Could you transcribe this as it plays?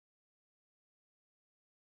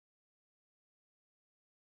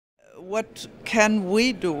what can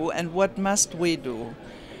we do and what must we do?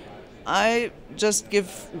 I just give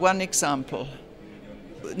one example.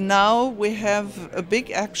 Now we have a big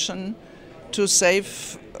action to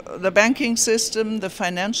save the banking system, the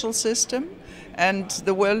financial system, and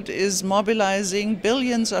the world is mobilizing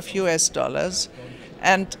billions of US dollars.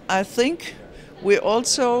 And I think we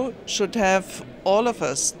also should have, all of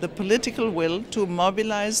us, the political will to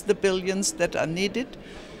mobilize the billions that are needed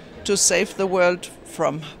to save the world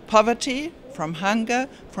from poverty, from hunger,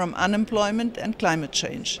 from unemployment and climate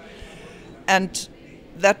change. And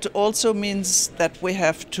that also means that we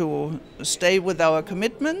have to stay with our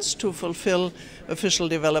commitments to fulfill official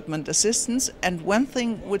development assistance. And one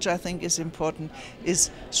thing which I think is important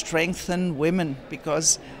is strengthen women,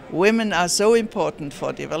 because women are so important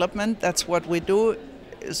for development. That's what we do,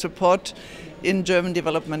 support in German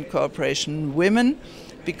development cooperation women,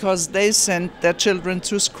 because they send their children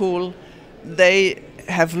to school, they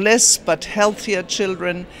have less but healthier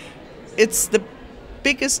children. It's the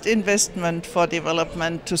biggest investment for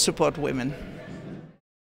development to support women.